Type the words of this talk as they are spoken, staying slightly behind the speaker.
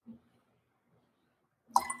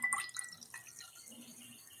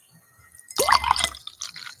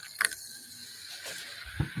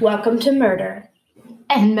Welcome to Murder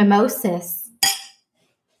and Mimosas.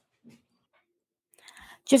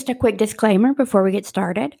 Just a quick disclaimer before we get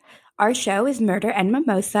started. Our show is Murder and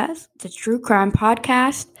Mimosas. It's a true crime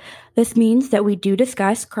podcast. This means that we do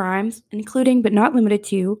discuss crimes, including but not limited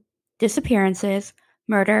to disappearances,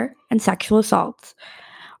 murder, and sexual assaults.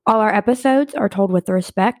 All our episodes are told with the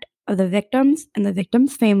respect of the victims and the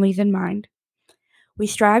victims' families in mind. We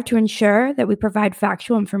strive to ensure that we provide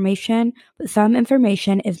factual information, but some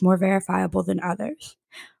information is more verifiable than others.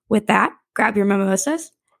 With that, grab your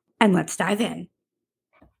mimosas and let's dive in.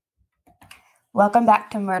 Welcome back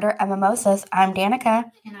to Murder and Mimosas. I'm Danica.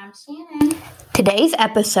 And I'm Shannon. Today's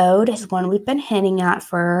episode is one we've been hinting at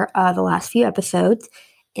for the last few episodes.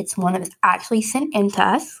 It's one that was actually sent in to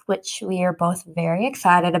us, which we are both very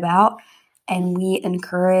excited about, and we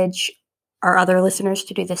encourage our other listeners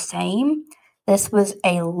to do the same. This was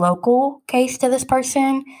a local case to this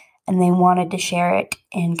person, and they wanted to share it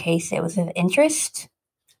in case it was of interest.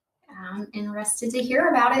 I'm interested to hear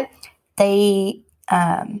about it.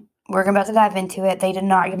 We're about to dive into it. They did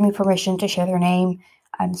not give me permission to share their name,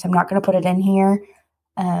 so I'm not going to put it in here.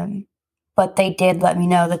 But they did let me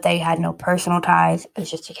know that they had no personal ties. It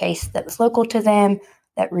was just a case that was local to them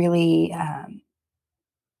that really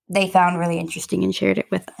they found really interesting and shared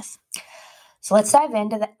it with us. So let's dive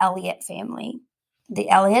into the Elliott family.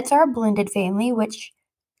 The Elliots are a blended family, which,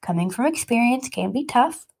 coming from experience, can be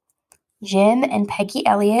tough. Jim and Peggy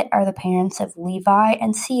Elliott are the parents of Levi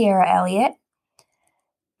and Sierra Elliott.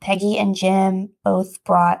 Peggy and Jim both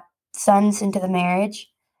brought sons into the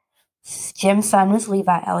marriage. Jim's son was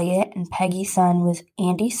Levi Elliott, and Peggy's son was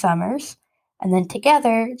Andy Summers. And then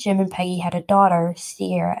together, Jim and Peggy had a daughter,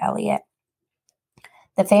 Sierra Elliott.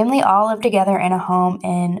 The family all lived together in a home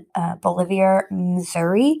in Bolivar,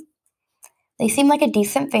 Missouri. They seemed like a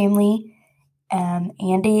decent family.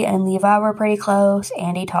 Andy and Levi were pretty close.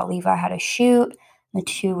 Andy taught Levi how to shoot. The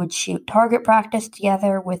two would shoot target practice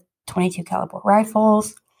together with .22 caliber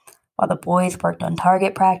rifles, while the boys worked on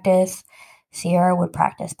target practice. Sierra would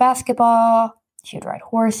practice basketball. She would ride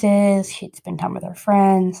horses. She'd spend time with her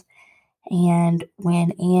friends. And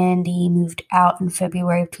when Andy moved out in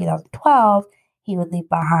February of 2012, he would leave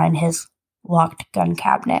behind his locked gun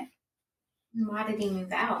cabinet. Why did he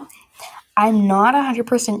move out? I'm not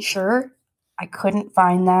 100% sure. I couldn't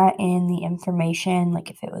find that in the information, like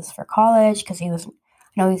if it was for college, because I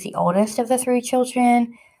know he's the oldest of the three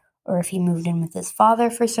children, or if he moved in with his father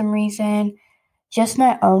for some reason. Just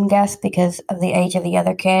my own guess, because of the age of the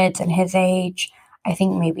other kids and his age, I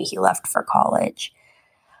think maybe he left for college.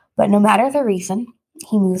 But no matter the reason,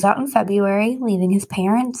 he moves out in February, leaving his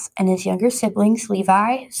parents and his younger siblings,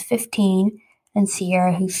 Levi, who's 15, and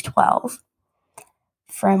Sierra, who's 12.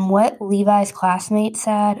 From what Levi's classmates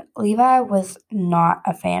said, Levi was not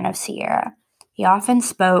a fan of Sierra. He often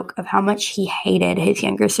spoke of how much he hated his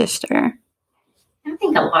younger sister. I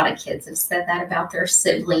think a lot of kids have said that about their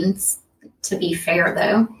siblings, to be fair,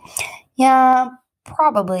 though. Yeah,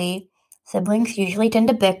 probably. Siblings usually tend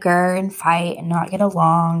to bicker and fight and not get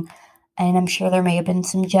along. And I'm sure there may have been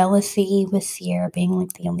some jealousy with Sierra being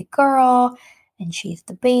like the only girl, and she's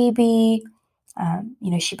the baby.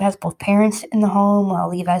 She has both parents in the home while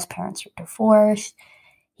Levi's parents are divorced.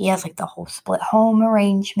 He has like the whole split home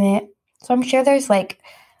arrangement. So I'm sure there's like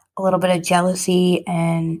a little bit of jealousy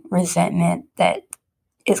and resentment that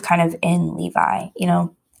is kind of in Levi.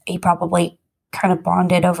 He probably kind of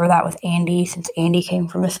bonded over that with Andy, since Andy came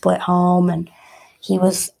from a split home and he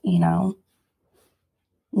was,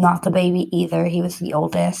 not the baby either. He was the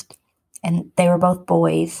oldest, and they were both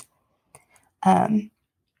boys. The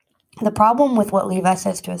problem with what Levi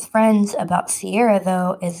says to his friends about Sierra,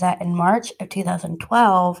 though, is that in March of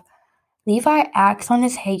 2012, Levi acts on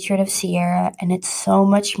his hatred of Sierra, and it's so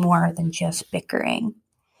much more than just bickering.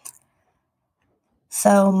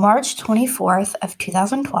 So March 24th of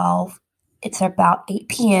 2012, it's about 8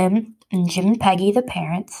 p.m., and Jim and Peggy, the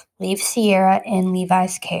parents, leave Sierra in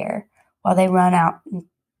Levi's care while they run out and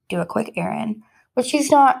do a quick errand, which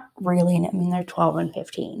he's not really. They're 12 and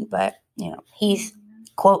 15, but, he's,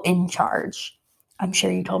 quote, in charge. I'm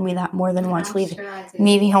sure you told me that more than once, leaving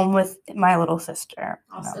me home with my little sister.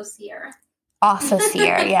 Sierra. Also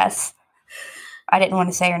Sierra, yes. I didn't want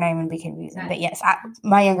to say her name and be confusing, but yes,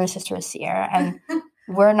 my younger sister is Sierra, and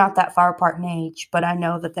we're not that far apart in age, but I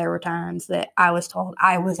know that there were times that I was told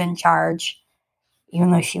I was in charge,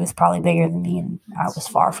 even though she was probably bigger than me, and I was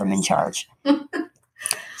far from in charge.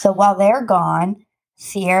 So while they're gone,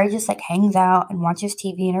 Sierra just hangs out and watches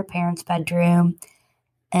TV in her parents' bedroom.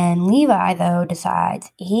 And Levi, though,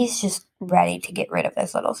 decides he's just ready to get rid of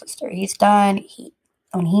his little sister. He's done.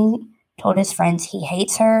 When he told his friends he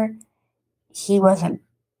hates her, he wasn't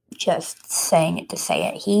just saying it to say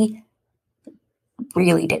it. He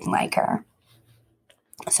really didn't like her.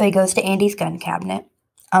 So he goes to Andy's gun cabinet,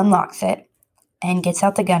 unlocks it, and gets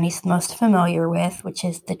out the gun he's most familiar with, which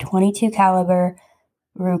is the .22 caliber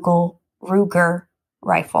Ruger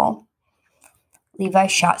rifle. Levi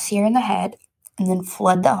shot Sierra in the head and then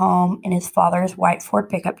fled the home in his father's white Ford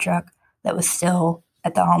pickup truck that was still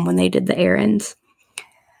at the home when they did the errands.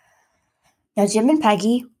 Now, Jim and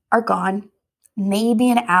Peggy are gone. Maybe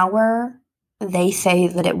an hour. They say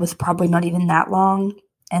that it was probably not even that long,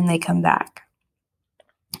 and they come back.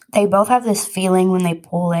 They both have this feeling when they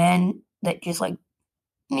pull in that just like,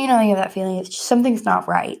 you have that feeling it's just something's not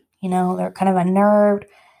right. They're kind of unnerved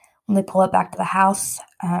when they pull it back to the house.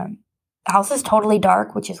 The house is totally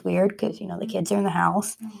dark, which is weird because, the kids are in the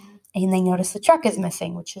house. And they notice the truck is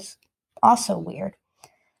missing, which is also weird.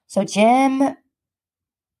 So Jim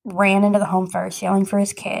ran into the home first, yelling for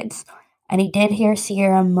his kids. And he did hear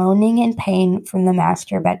Sierra moaning in pain from the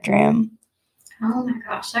master bedroom. Oh my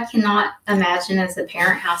gosh, I cannot imagine as a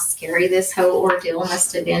parent how scary this whole ordeal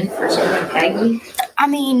must have been for Jim and Peggy. I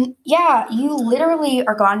mean, yeah, you literally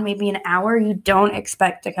are gone maybe an hour. You don't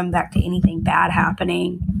expect to come back to anything bad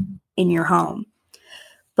happening in your home.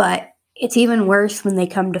 But it's even worse when they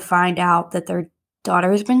come to find out that their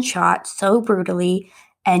daughter has been shot so brutally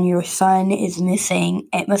and your son is missing.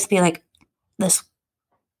 It must be like this,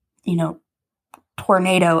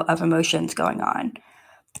 tornado of emotions going on.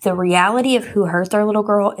 The reality of who hurt their little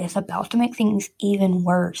girl is about to make things even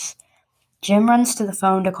worse. Jim runs to the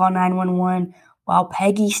phone to call 911 while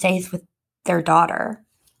Peggy stays with their daughter.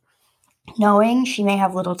 Knowing she may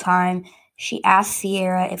have little time, she asks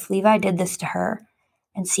Sierra if Levi did this to her,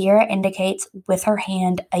 and Sierra indicates with her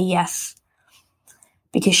hand a yes,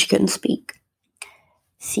 because she couldn't speak.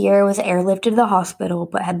 Sierra was airlifted to the hospital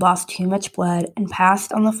but had lost too much blood and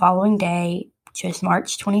passed on the following day, which was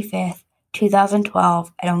March 25th,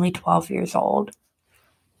 2012, at only 12 years old.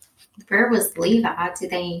 Where was Levi?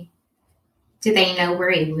 Do they know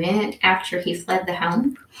where he went after he fled the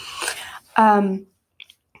home?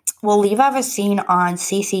 Well, Levi was seen on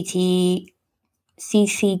CCTV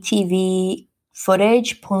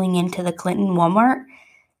footage pulling into the Clinton Walmart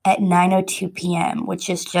at 9:02 p.m., which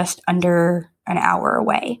is just under an hour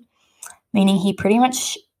away, meaning he pretty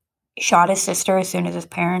much shot his sister as soon as his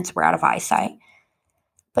parents were out of eyesight.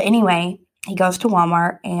 But anyway, he goes to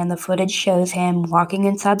Walmart, and the footage shows him walking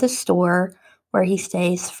inside the store where he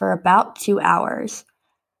stays for about 2 hours.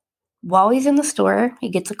 While he's in the store, he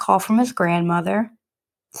gets a call from his grandmother.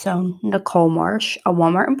 So Nicole Marsh, a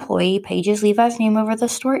Walmart employee, pages Levi's name over the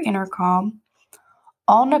store intercom.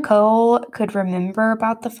 All Nicole could remember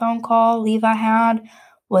about the phone call Levi had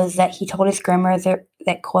was that he told his grandmother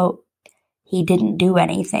that, quote, he didn't do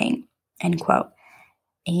anything, end quote.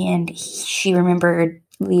 And she remembered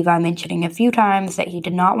Levi mentioning a few times that he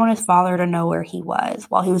did not want his father to know where he was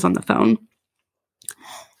while he was on the phone.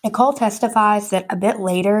 Nicole testifies that a bit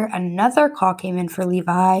later, another call came in for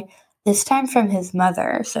Levi, this time from his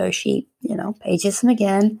mother. So she, pages him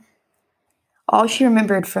again. All she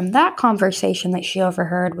remembered from that conversation that she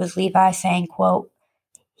overheard was Levi saying, quote,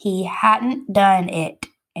 he hadn't done it,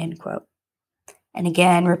 end quote. And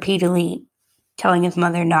again, repeatedly telling his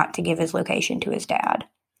mother not to give his location to his dad.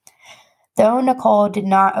 Though Nicole did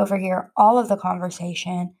not overhear all of the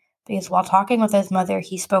conversation, because while talking with his mother,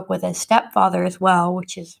 he spoke with his stepfather as well,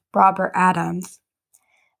 which is Robert Adams.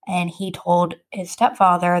 And he told his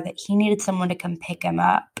stepfather that he needed someone to come pick him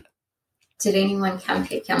up. Did anyone come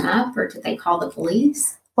pick him up, or did they call the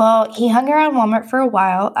police? Well, he hung around Walmart for a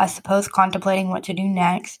while, I suppose contemplating what to do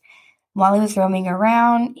next. While he was roaming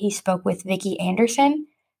around, he spoke with Vicki Anderson,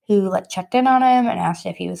 who checked in on him and asked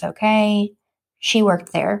if he was okay. She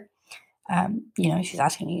worked there. She's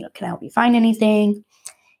asking, can I help you find anything?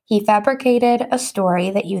 He fabricated a story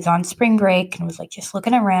that he was on spring break and was just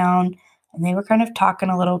looking around, and they were kind of talking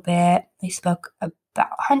a little bit. They spoke about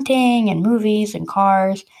hunting and movies and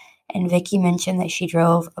cars, and Vicki mentioned that she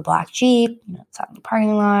drove a black Jeep, sat in the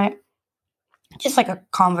parking lot. Just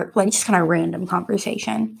just kind of random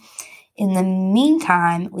conversation. In the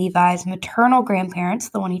meantime, Levi's maternal grandparents,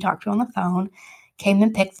 the one he talked to on the phone, came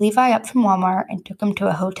and picked Levi up from Walmart and took him to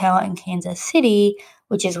a hotel in Kansas City,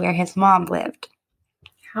 which is where his mom lived.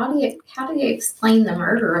 How do you explain the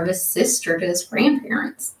murder of his sister to his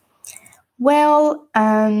grandparents? Well,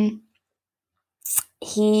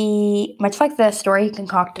 he, much like the story he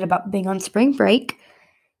concocted about being on spring break,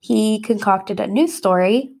 he concocted a new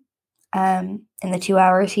story in the 2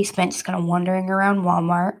 hours he spent just kind of wandering around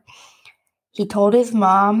Walmart. He told his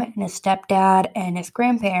mom and his stepdad and his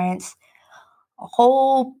grandparents a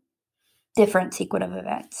whole different sequence of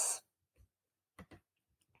events.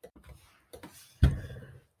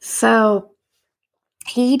 So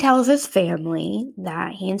he tells his family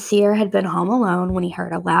that he and Sierra had been home alone when he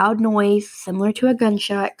heard a loud noise similar to a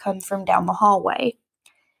gunshot come from down the hallway.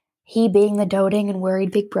 He, being the doting and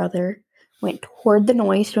worried big brother, went toward the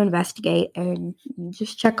noise to investigate and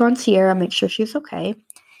just check on Sierra, make sure she was okay.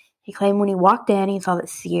 He claimed when he walked in, he saw that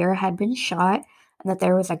Sierra had been shot and that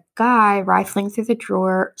there was a guy rifling through the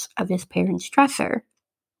drawers of his parents' dresser.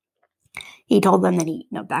 He told them that he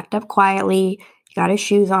backed up quietly, got his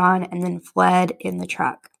shoes on, and then fled in the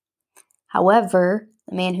truck. However,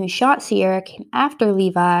 the man who shot Sierra came after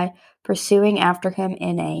Levi, pursuing after him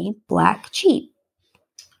in a black Jeep.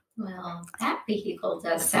 Well, that vehicle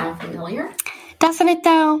does sound familiar. Doesn't it,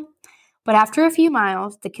 though? But after a few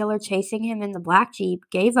miles, the killer chasing him in the black Jeep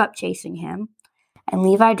gave up chasing him, and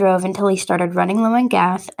Levi drove until he started running low on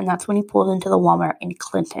gas, and that's when he pulled into the Walmart in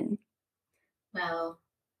Clinton. Well,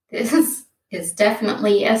 this is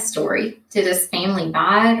definitely a story. Did his family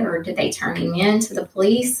buy it, or did they turn him in to the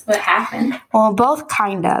police? What happened? Well, both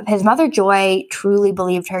kind of. His mother, Joy, truly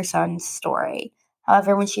believed her son's story.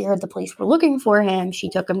 However, when she heard the police were looking for him, she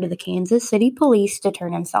took him to the Kansas City police to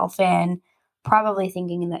turn himself in, probably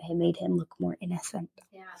thinking that it made him look more innocent.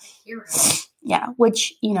 Yeah, the hero. Yeah,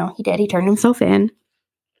 which, he did. He turned himself in.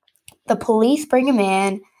 The police bring him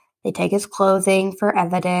in. They take his clothing for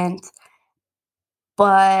evidence.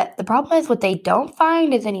 But the problem is what they don't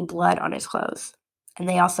find is any blood on his clothes. And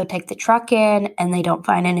they also take the truck in, and they don't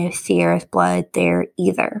find any of Sierra's blood there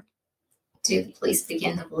either. Do the police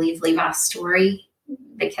begin to believe Levi's story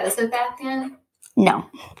because of that then? No.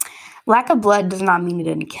 Lack of blood does not mean he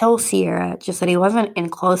didn't kill Sierra, just that he wasn't in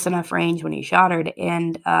close enough range when he shot her to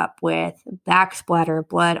end up with backsplatter of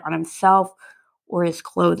blood on himself or his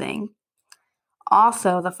clothing.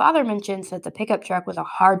 Also, the father mentions that the pickup truck was a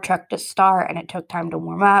hard truck to start and it took time to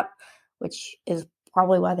warm up, which is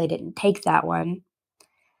probably why they didn't take that one.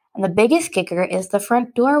 And the biggest kicker is the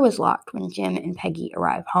front door was locked when Jim and Peggy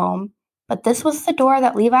arrived home. But this was the door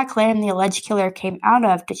that Levi claimed the alleged killer came out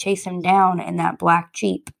of to chase him down in that black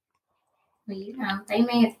Jeep. Well,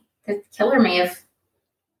 the killer may have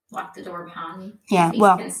locked the door behind him. Yeah, He's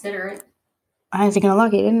well, considerate. How is he going to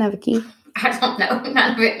lock it? He didn't have a key. I don't know.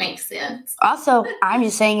 None of it makes sense. Also, I'm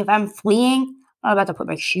just saying if I'm fleeing, I'm not about to put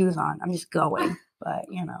my shoes on. I'm just going. But,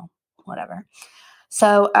 whatever.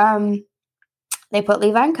 So, they put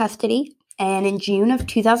Levi in custody. And in June of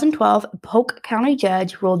 2012, a Polk County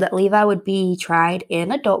judge ruled that Levi would be tried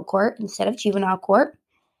in adult court instead of juvenile court.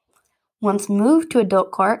 Once moved to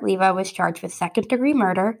adult court, Levi was charged with second-degree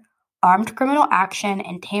murder, armed criminal action,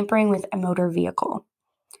 and tampering with a motor vehicle.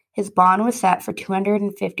 His bond was set for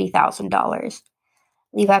 $250,000.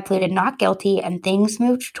 Levi pleaded not guilty, and things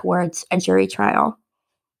moved towards a jury trial.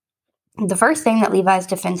 The first thing that Levi's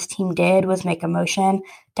defense team did was make a motion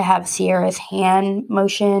to have Sierra's hand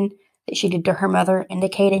motion that she did to her mother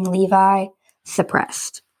indicating Levi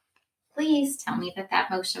suppressed. Please tell me that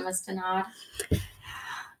motion was denied.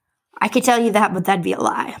 I could tell you that, but that'd be a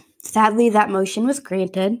lie. Sadly, that motion was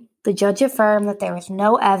granted. The judge affirmed that there was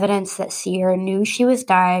no evidence that Sierra knew she was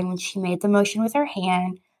dying when she made the motion with her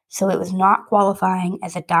hand, so it was not qualifying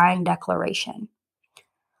as a dying declaration.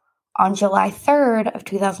 On July 3rd of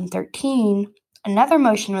 2013, another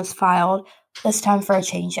motion was filed, this time for a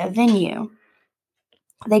change of venue.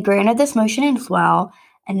 They granted this motion as well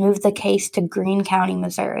and moved the case to Greene County,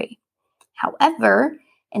 Missouri. However,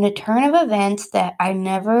 in a turn of events that I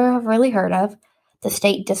never really heard of, the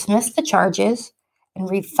state dismissed the charges and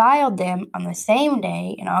refiled them on the same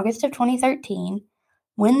day in August of 2013.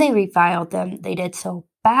 When they refiled them, they did so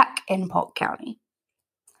back in Polk County.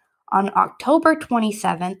 On October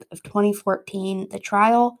 27th of 2014, the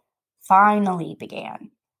trial finally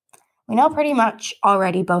began. We know pretty much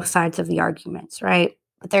already both sides of the arguments, right?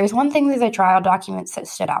 But there's one thing with the trial documents that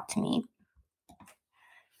stood out to me.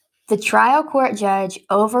 The trial court judge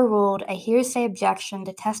overruled a hearsay objection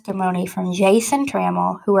to testimony from Jason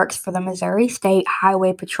Trammell, who works for the Missouri State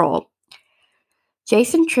Highway Patrol.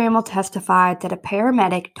 Jason Trammell testified that a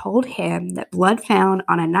paramedic told him that blood found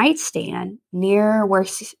on a nightstand near where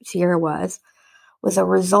Sierra was a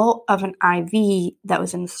result of an IV that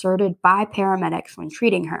was inserted by paramedics when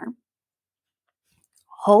treating her.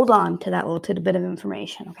 Hold on to that little tidbit of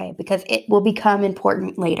information, okay? Because it will become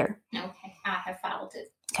important later. Okay, I have filed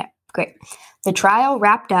it. Okay, great. The trial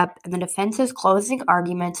wrapped up, and the defense's closing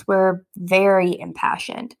arguments were very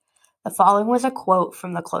impassioned. The following was a quote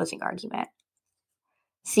from the closing argument.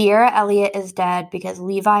 Sierra Elliott is dead because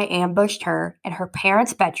Levi ambushed her in her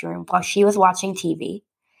parents' bedroom while she was watching TV.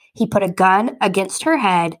 He put a gun against her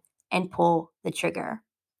head and pulled the trigger.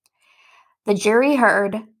 The jury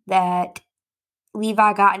heard that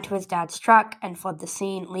Levi got into his dad's truck and fled the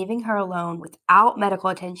scene, leaving her alone without medical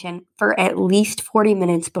attention for at least 40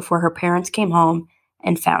 minutes before her parents came home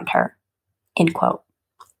and found her. End quote.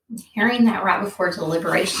 Hearing that right before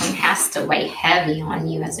deliberation has to weigh heavy on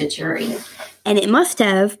you as a jury. And it must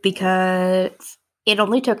have, because it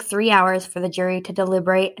only took 3 hours for the jury to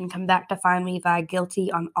deliberate and come back to find Levi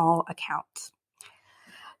guilty on all accounts.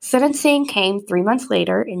 Sentencing came 3 months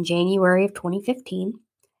later in January of 2015.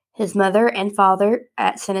 His mother and father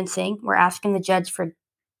at sentencing were asking the judge for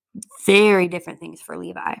very different things for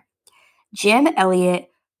Levi. Jim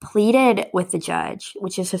Elliott pleaded with the judge,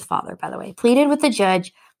 which is his father, by the way, pleaded with the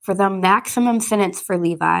judge for the maximum sentence for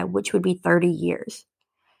Levi, which would be 30 years.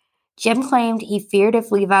 Jim claimed he feared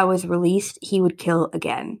if Levi was released, he would kill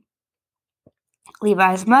again.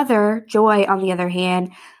 Levi's mother, Joy, on the other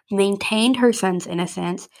hand, maintained her son's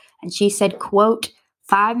innocence, and she said, quote,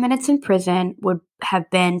 5 minutes in prison would have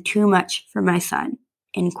been too much for my son,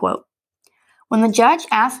 end quote. When the judge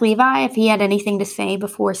asked Levi if he had anything to say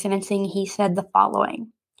before sentencing, he said the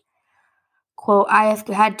following, quote, I have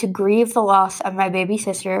had to grieve the loss of my baby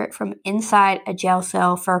sister from inside a jail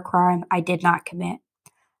cell for a crime I did not commit.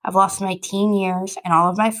 I've lost my teen years and all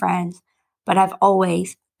of my friends, but I've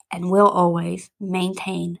always and will always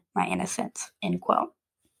maintain my innocence, end quote.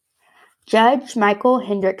 Judge Michael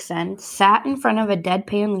Hendrickson sat in front of a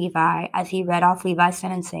deadpan Levi as he read off Levi's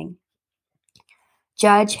sentencing.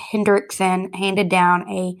 Judge Hendrickson handed down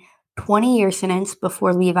a 20-year sentence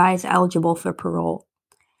before Levi is eligible for parole.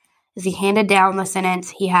 As he handed down the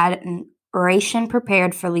sentence, he had an oration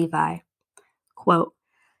prepared for Levi. Quote,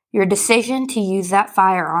 your decision to use that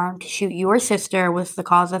firearm to shoot your sister was the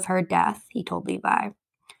cause of her death, he told Levi.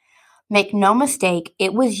 Make no mistake,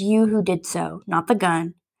 it was you who did so, not the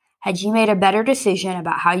gun. Had you made a better decision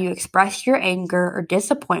about how you expressed your anger or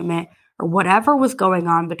disappointment or whatever was going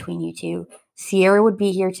on between you two, Sierra would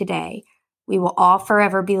be here today. We will all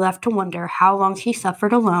forever be left to wonder how long she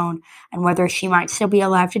suffered alone and whether she might still be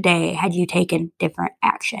alive today had you taken different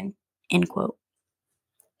action, end quote.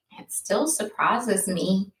 It still surprises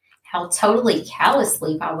me how totally callous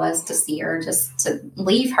Levi was to Sierra, just to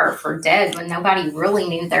leave her for dead when nobody really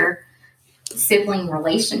knew their sibling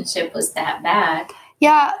relationship was that bad.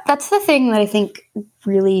 Yeah, that's the thing that I think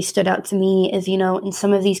really stood out to me is, in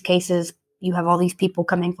some of these cases, you have all these people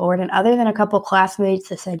coming forward, and other than a couple classmates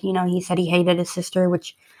that said, he said he hated his sister,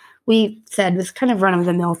 which we said was kind of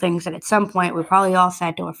run-of-the-mill things that at some point we probably all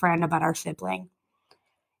said to a friend about our sibling.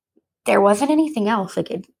 There wasn't anything else.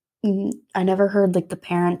 I never heard, the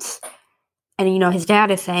parents, and, his dad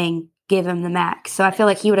is saying, give him the max. So I feel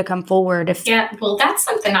like he would have come forward if... Yeah, well, that's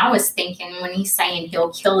something I was thinking when he's saying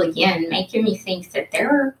he'll kill again, making me think that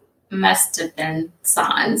there must have been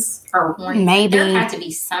signs or warnings. Maybe. There had to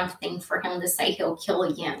be something for him to say he'll kill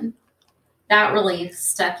again. That really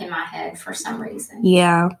stuck in my head for some reason.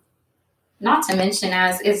 Yeah. Not to mention,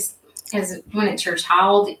 as when it's your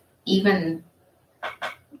child, even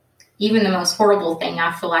the most horrible thing,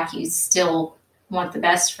 I feel like you still want the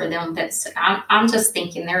best for them. I'm just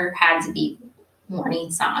thinking there had to be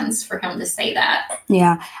warning signs for him to say that.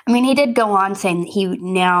 Yeah. I mean, he did go on saying that he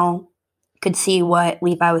now could see what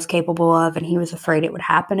Levi was capable of, and he was afraid it would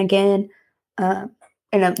happen again.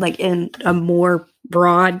 In a more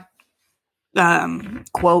broad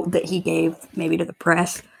quote that he gave maybe to the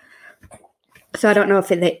press. So I don't know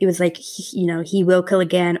if it was he will kill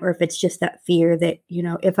again, or if it's just that fear that,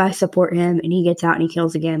 if I support him and he gets out and he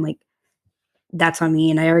kills again, that's on me,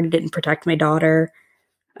 and I already didn't protect my daughter.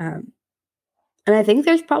 And I think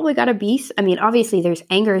there's probably got to be, obviously there's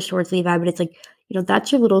anger towards Levi, but it's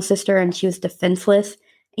that's your little sister and she was defenseless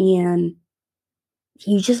and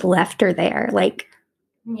you just left her there.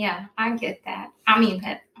 Yeah, I get that. I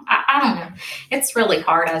don't know. It's really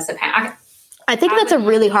hard as a parent. I think that's a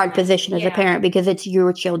really hard position as a parent because it's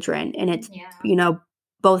your children and it's,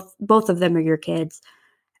 both of them are your kids.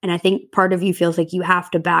 And I think part of you feels like you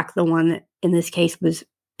have to back the one that in this case was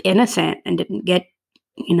innocent and didn't get,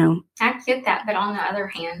 I get that. But on the other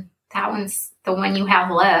hand, that one's the one you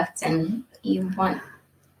have left and you want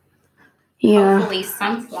hopefully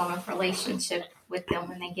some form of relationship with them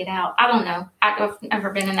when they get out. I don't know. I've never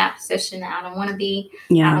been in that position. I don't want to be.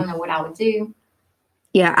 I don't know what I would do.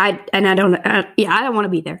 Yeah, I don't want to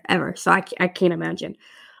be there ever. So I can't imagine.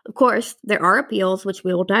 Of course, there are appeals, which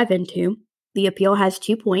we will dive into. The appeal has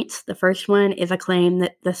 2 points. The first one is a claim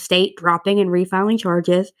that the state dropping and refiling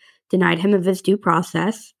charges denied him of his due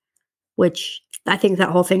process, which I think that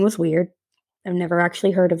whole thing was weird. I've never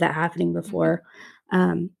actually heard of that happening before,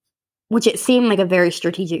 which it seemed like a very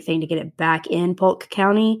strategic thing to get it back in Polk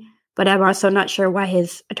County But I'm also not sure why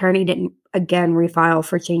his attorney didn't, again, refile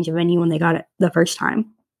for change of venue when they got it the first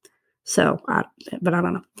time. So, but I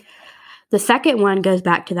don't know. The second one goes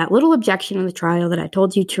back to that little objection in the trial that I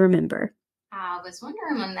told you to remember. I was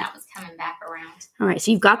wondering when that was coming back around. All right,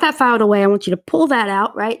 so you've got that filed away. I want you to pull that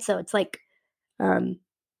out, right? So it's like, it's kind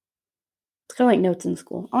of like notes in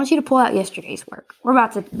school. I want you to pull out yesterday's work. We're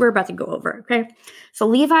about to go over, okay? So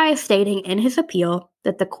Levi is stating in his appeal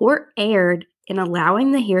that the court erred in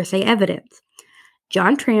allowing the hearsay evidence.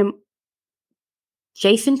 Jason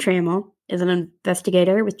Trammell is an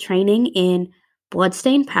investigator with training in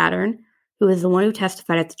bloodstain pattern who is the one who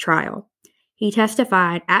testified at the trial. He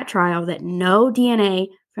testified at trial that no DNA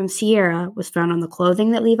from Sierra was found on the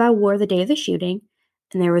clothing that Levi wore the day of the shooting,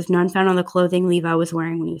 and there was none found on the clothing Levi was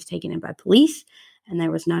wearing when he was taken in by police, and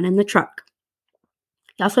there was none in the truck.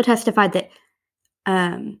 He also testified that,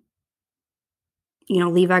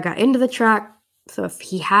 Levi got into the truck, so if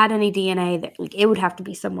he had any DNA, that it would have to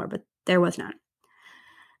be somewhere, but there was none.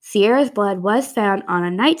 Sierra's blood was found on a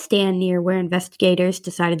nightstand near where investigators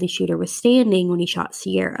decided the shooter was standing when he shot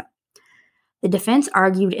Sierra. The defense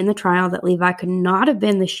argued in the trial that Levi could not have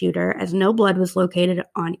been the shooter as no blood was located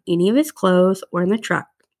on any of his clothes or in the truck.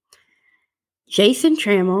 Jason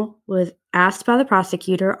Trammell was asked by the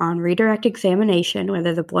prosecutor on redirect examination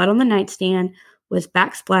whether the blood on the nightstand was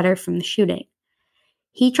backsplatter from the shooting.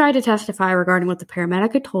 He tried to testify regarding what the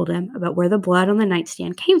paramedic had told him about where the blood on the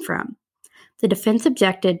nightstand came from. The defense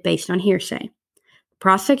objected based on hearsay. The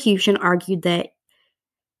prosecution argued that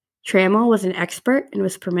Trammell was an expert and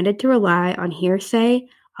was permitted to rely on hearsay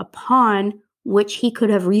upon which he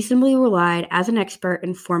could have reasonably relied as an expert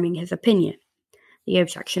in forming his opinion. The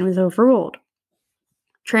objection was overruled.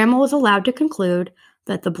 Trammell was allowed to conclude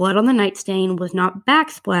that the blood on the nightstand was not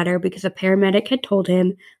backsplatter because a paramedic had told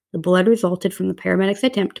him the blood resulted from the paramedic's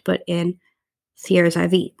attempt to put in Sierra's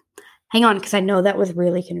IV. Hang on, because I know that was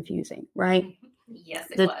really confusing, right? Yes,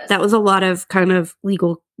 it was. That was a lot of kind of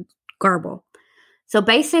legal garble. So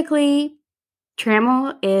basically,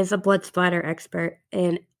 Trammell is a blood splatter expert,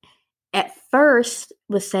 and at first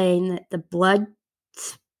was saying that the blood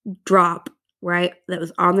drop, right, that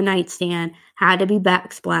was on the nightstand had to be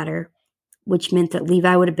backsplatter, which meant that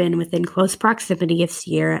Levi would have been within close proximity of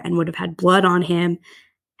Sierra and would have had blood on him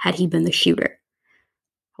had he been the shooter.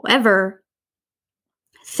 However,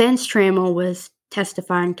 since Trammell was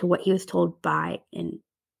testifying to what he was told by a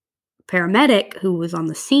paramedic who was on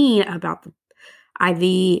the scene about the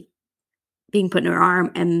IV being put in her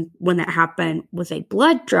arm, and when that happened was a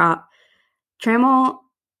blood drop, Trammell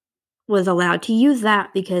was allowed to use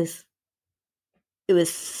that because it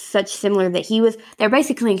was such similar that they're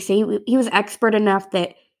basically saying he was expert enough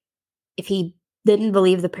that if he didn't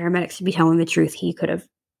believe the paramedics to be telling the truth, he could have,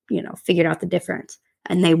 figured out the difference.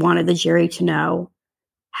 And they wanted the jury to know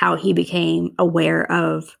how he became aware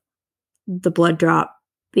of the blood drop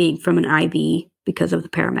being from an IV because of the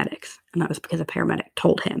paramedics. And that was because a paramedic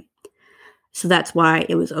told him. So that's why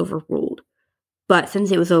it was overruled. But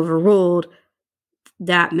since it was overruled,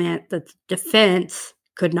 that meant that the defense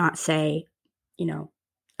could not say,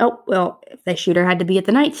 oh, well, if the shooter had to be at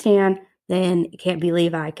the nightstand, then it can't be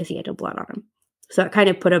Levi because he had no blood on him. So it kind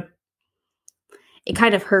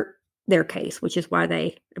of hurt their case, which is why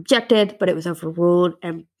they objected, but it was overruled.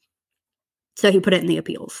 And so he put it in the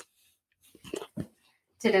appeals.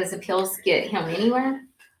 Did his appeals get him anywhere?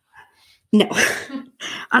 No.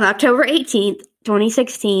 On October 18th,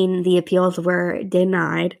 2016, the appeals were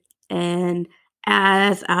denied. And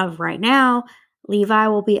as of right now, Levi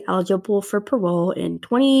will be eligible for parole in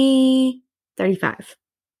 2035.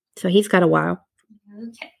 So he's got a while.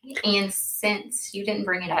 Okay. And since you didn't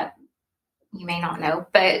bring it up, you may not know,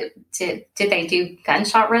 but did they do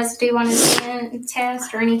gunshot residue on his DNA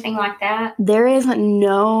test or anything like that? There is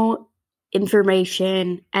no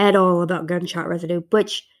information at all about gunshot residue,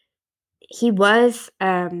 which he was,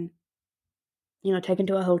 taken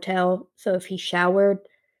to a hotel. So if he showered,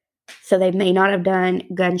 so they may not have done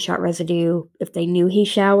gunshot residue if they knew he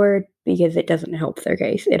showered, because it doesn't help their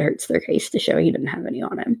case. It hurts their case to show he didn't have any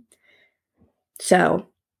on him. So,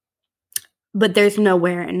 but there's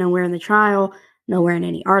nowhere in the trial, nowhere in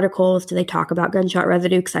any articles do they talk about gunshot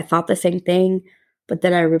residue, because I thought the same thing, but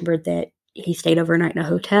then I remembered that he stayed overnight in a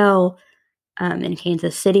hotel in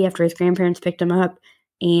Kansas City after his grandparents picked him up,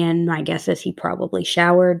 and my guess is he probably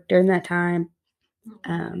showered during that time.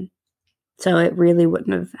 So it really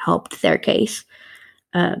wouldn't have helped their case.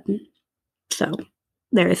 So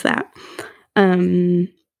there is that.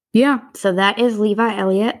 So that is Levi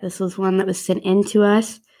Elliott. This was one that was sent in to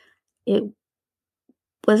us. It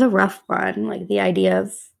was a rough one. Like the idea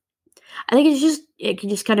of, I think it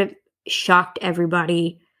just kind of shocked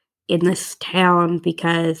everybody in this town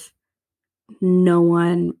because no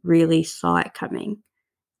one really saw it coming.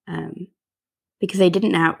 Because they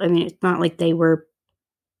didn't have, I mean, it's not like they were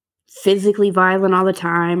physically violent all the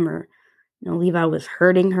time, or, Levi was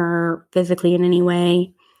hurting her physically in any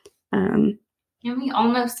way. We all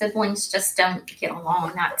know siblings just don't get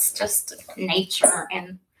along. That's just nature.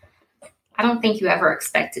 And I don't think you ever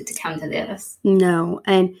expected to come to this. No.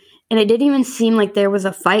 And it didn't even seem like there was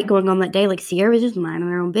a fight going on that day. Like, Sierra was just minding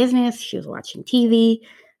her own business. She was watching TV.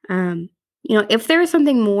 If there was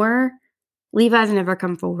something more, Levi's never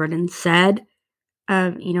come forward and said,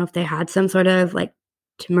 if they had some sort of like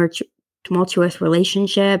tumultuous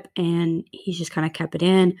relationship and he's just kind of kept it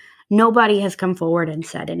in. Nobody has come forward and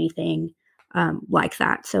said anything like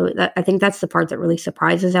that. So I think that's the part that really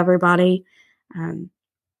surprises everybody. And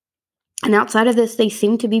outside of this, they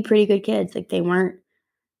seem to be pretty good kids. Like, they weren't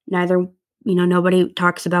nobody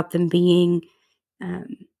talks about them being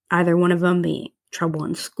either one of them being trouble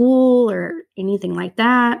in school or anything like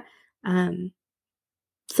that.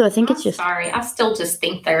 So I think it's just... Sorry, I still just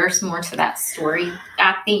think there's more to that story.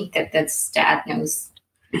 I think that this dad knows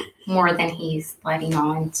more than he's letting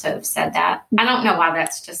on to have said that. I don't know why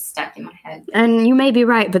that's just stuck in my head. And you may be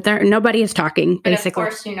right, but nobody is talking, but basically. Of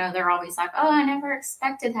course, they're always like, oh, I never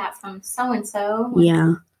expected that from so-and-so.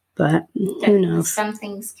 Yeah, but who knows? Some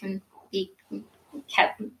things can be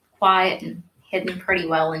kept quiet and hidden pretty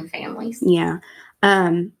well in families. Yeah.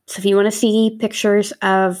 So if you want to see pictures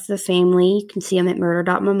of the family, you can see them at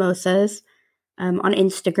murder.mimosas on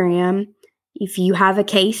Instagram. If you have a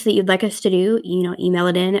case that you'd like us to do, email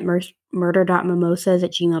it in at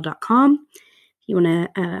murder.mimosas@gmail.com. If you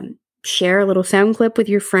want to share a little sound clip with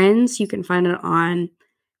your friends, you can find it on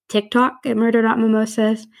TikTok at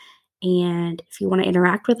murder.mimosas. And if you want to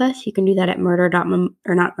interact with us, you can do that at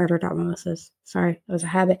murder.mimosas. Sorry, that was a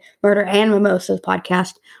habit. Murder and Mimosas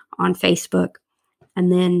podcast on Facebook. And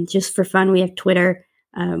then just for fun, we have Twitter,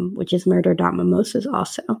 which is murder.mimosas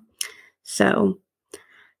also. So,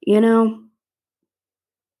 even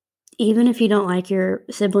if you don't like your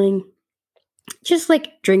sibling, just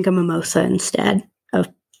drink a mimosa instead of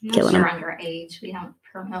killing them. Unless you're underage. We don't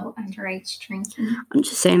promote underage drinking. I'm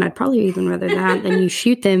just saying, I'd probably even rather that than you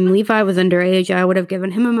shoot them. Levi was underage. I would have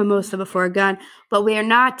given him a mimosa before a gun. But we are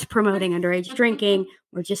not promoting underage drinking.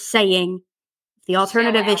 We're just saying the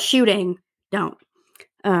alternative is shooting. Don't.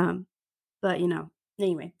 But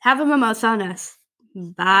anyway, have a mimosa on us.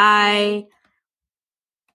 Bye.